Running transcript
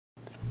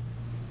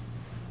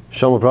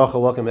Shalom Avracha,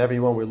 welcome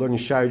everyone. We're learning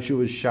Shar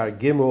Tshuva, Shar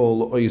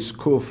Gimel, Ois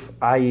Kuf,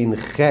 Ayin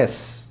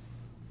Ches.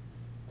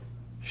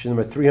 Shir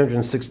number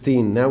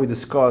 316. Now we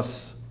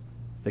discuss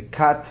the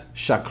Kat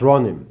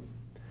Shakronim,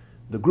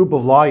 the group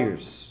of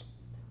liars,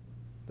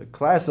 the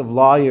class of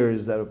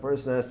liars that a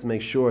person has to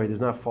make sure he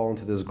does not fall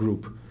into this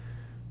group.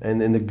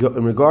 And in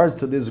regards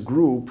to this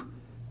group,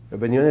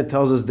 Rabbi Yonah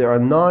tells us there are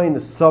 9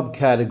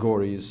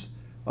 subcategories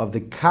of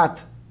the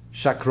Kat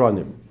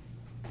Shakronim.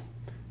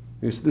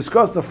 We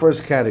discussed the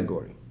first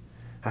category.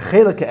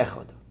 Hachelek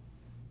echad.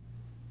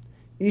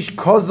 Ish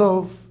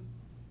kozov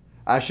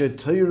asher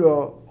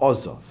Torah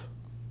ozov.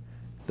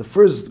 The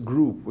first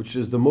group, which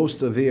is the most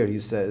severe, he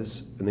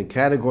says, in the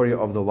category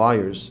of the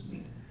liars,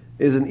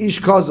 is an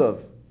ish kozov.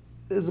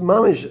 Is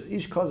mamish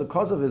ish kozov.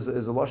 Kozov is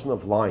a lashon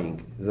of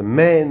lying. A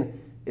man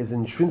is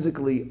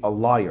intrinsically a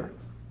liar.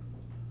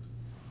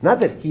 Not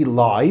that he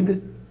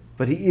lied,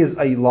 but he is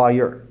a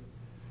liar.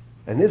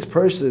 And this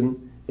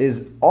person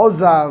is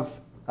ozav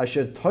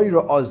asher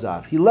Torah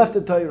ozav. He left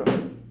the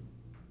Torah.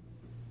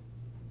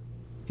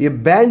 He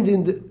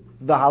abandoned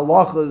the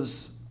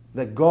halachas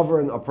that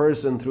govern a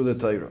person through the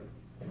Torah.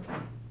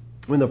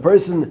 When a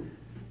person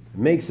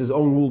makes his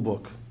own rule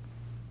book,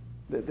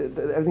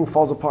 everything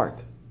falls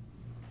apart.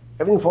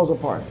 Everything falls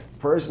apart. A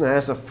person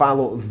has to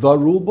follow the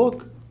rule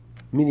book,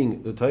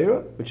 meaning the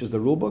Torah, which is the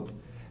rule book,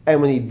 and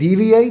when he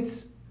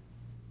deviates,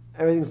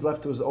 everything's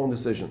left to his own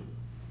decision.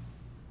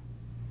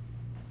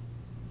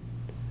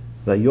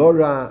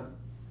 Vayora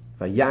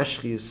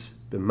vayashchis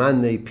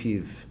b'manei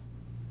piv.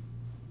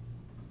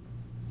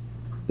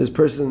 This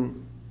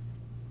person,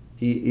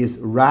 he is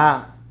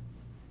ra,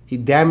 he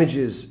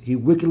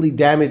wickedly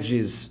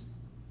damages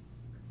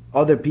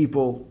other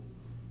people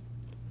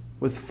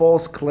with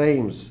false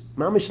claims.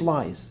 Mamish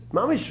lies.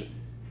 Mamish,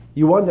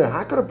 you wonder,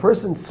 how could a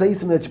person say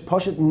something that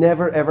Pashat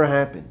never ever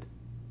happened?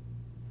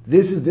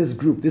 This is this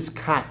group, this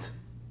kat.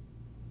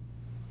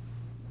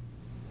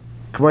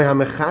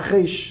 And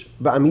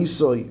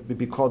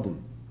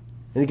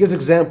he gives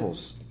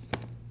examples.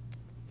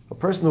 A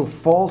person who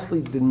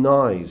falsely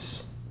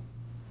denies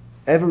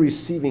ever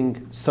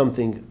receiving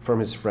something from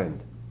his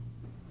friend.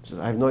 He says,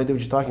 I have no idea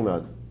what you're talking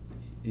about.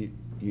 You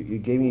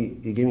gave me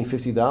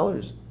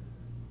 $50.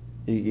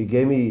 You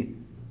gave me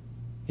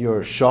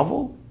your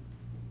shovel.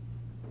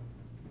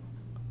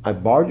 I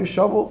borrowed your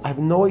shovel. I have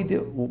no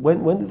idea.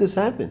 When did this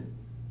happen?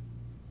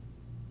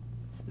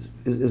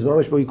 Is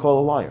mamish what you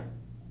call a liar.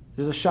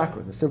 There's a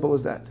chakra, as simple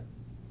as that.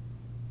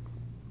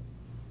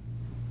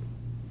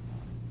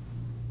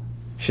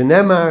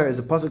 Shenemar, as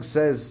the pasuk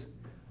says,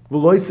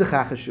 v'lo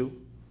yitzchachashu.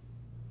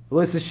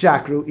 It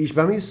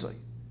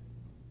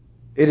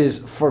is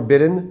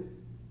forbidden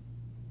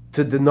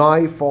to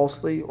deny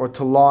falsely or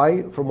to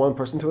lie from one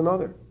person to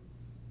another.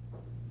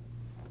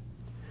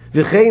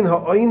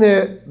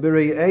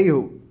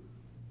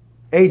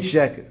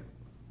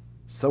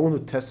 Someone who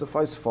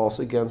testifies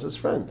falsely against his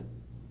friend.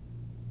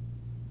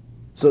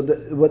 So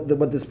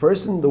what this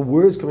person, the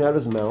words coming out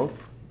of his mouth,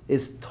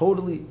 is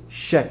totally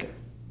sheker.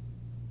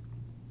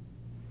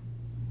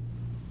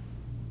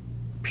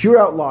 Pure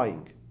out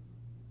lying.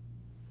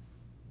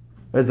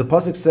 As the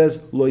pasuk says,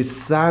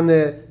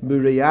 loisane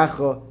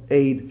b'reyacha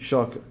eid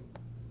shaker.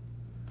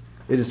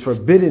 It is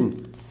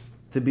forbidden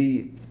to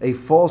be a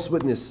false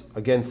witness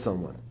against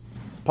someone.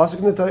 Pasuk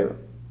in the Torah.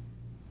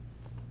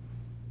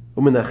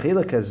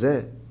 U'menachela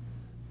kazeh.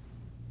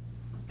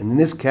 And in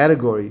this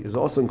category is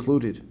also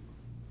included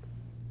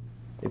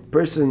a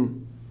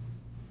person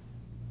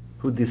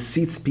who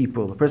deceits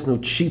people, a person who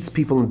cheats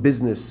people in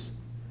business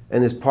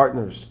and his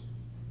partners.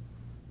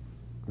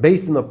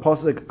 Based on the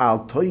pasuk,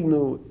 Al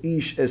toinu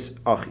ish es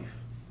achiv.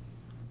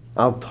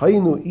 Al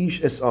toinu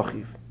ish es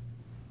achiv.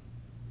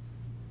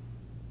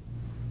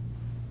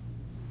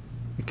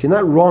 You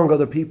cannot wrong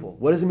other people.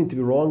 What does it mean to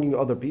be wronging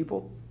other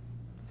people?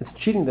 It's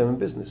cheating them in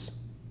business.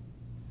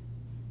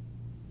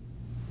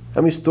 How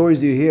many stories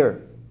do you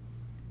hear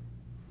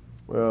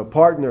where a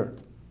partner,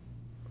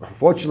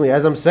 unfortunately,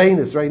 as I'm saying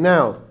this right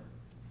now,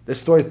 this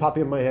story is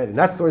popping up in my head, and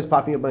that story is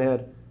popping up in my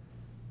head.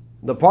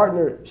 The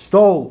partner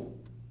stole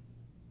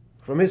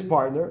from his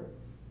partner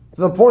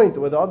to the point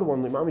where the other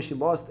one, she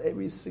lost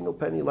every single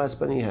last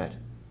penny he had.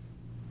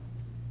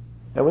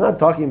 And we're not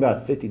talking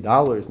about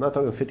 $50, not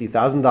talking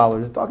 $50,000,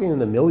 we're talking in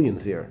the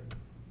millions here.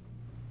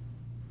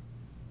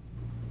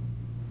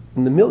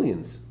 In the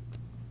millions.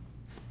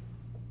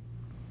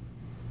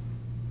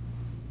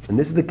 And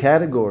this is the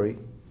category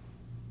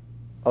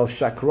of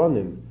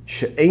shakronim,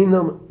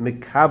 she'enam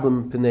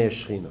mekabim pnei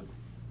shechina.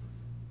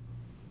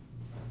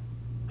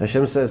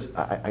 Hashem says,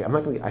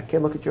 I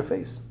can't look at your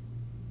face.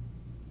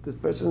 This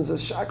person is a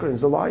shakran,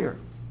 is a liar.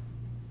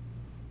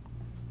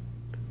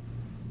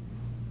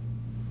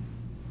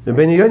 And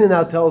Ben Yonah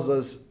now tells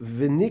us,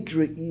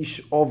 V'nikra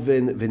ish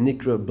oven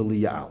v'nikra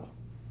b'liyal.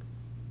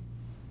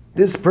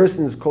 This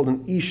person is called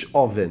an ish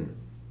oven.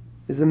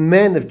 He's a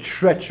man of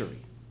treachery.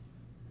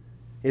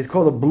 He's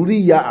called a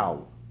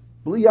b'liyal.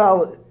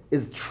 B'liyal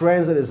is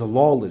translated as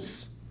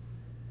lawless.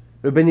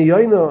 Ben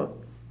Yonah,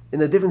 in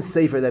a different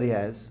sefer that he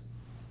has,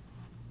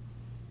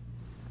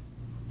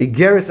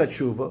 Igeres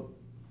HaTshuva,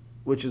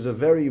 which is a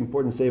very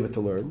important sefer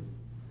to learn.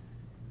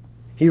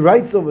 He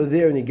writes over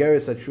there in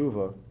Igeres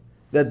HaTshuva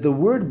that the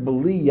word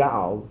Bali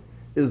Ya'al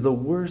is the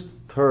worst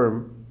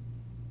term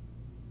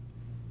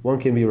one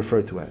can be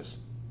referred to as.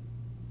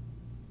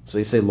 So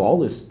you say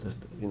lawless,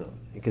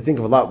 you can think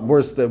of a lot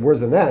worse words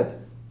than that.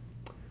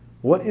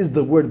 What is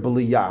the word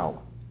Bali Ya'al?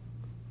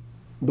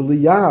 Bali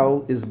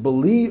Ya'al is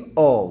Bali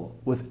all,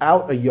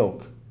 without a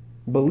yoke.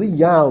 Bali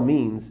Ya'al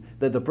means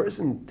that the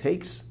person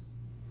takes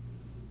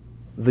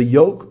the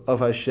yoke of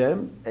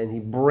Hashem and he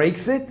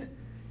breaks it,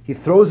 he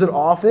throws it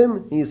off him,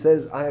 and he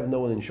says, I have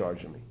no one in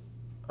charge of me.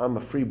 I'm a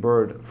free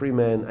bird, a free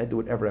man, I do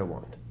whatever I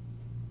want.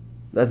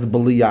 That's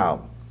Bali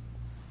Ya'al.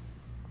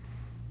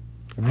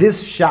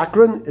 This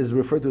chakran is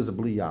referred to as a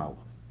Bali Ya'al.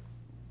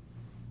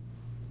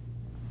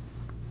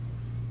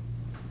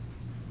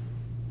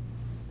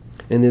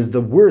 And is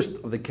the worst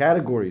of the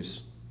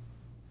categories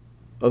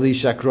of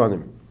these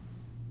chakranim.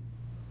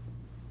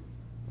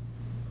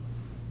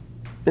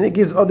 And it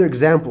gives other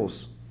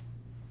examples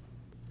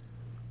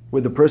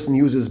where the person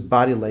uses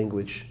body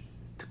language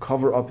to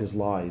cover up his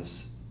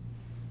lies.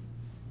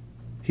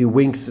 He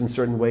winks in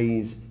certain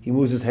ways, he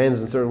moves his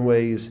hands in certain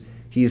ways.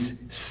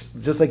 He's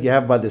just like you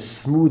have by the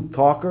smooth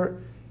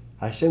talker.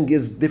 Hashem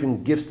gives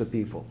different gifts to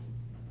people.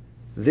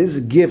 This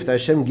gift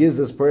Hashem gives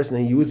this person,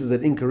 and he uses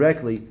it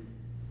incorrectly,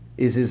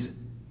 is his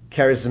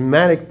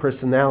charismatic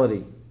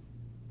personality.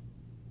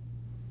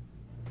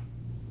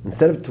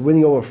 Instead of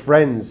winning over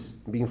friends,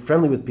 being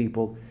friendly with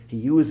people, he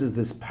uses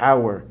this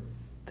power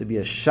to be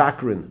a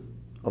chakran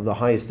of the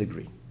highest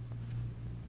degree.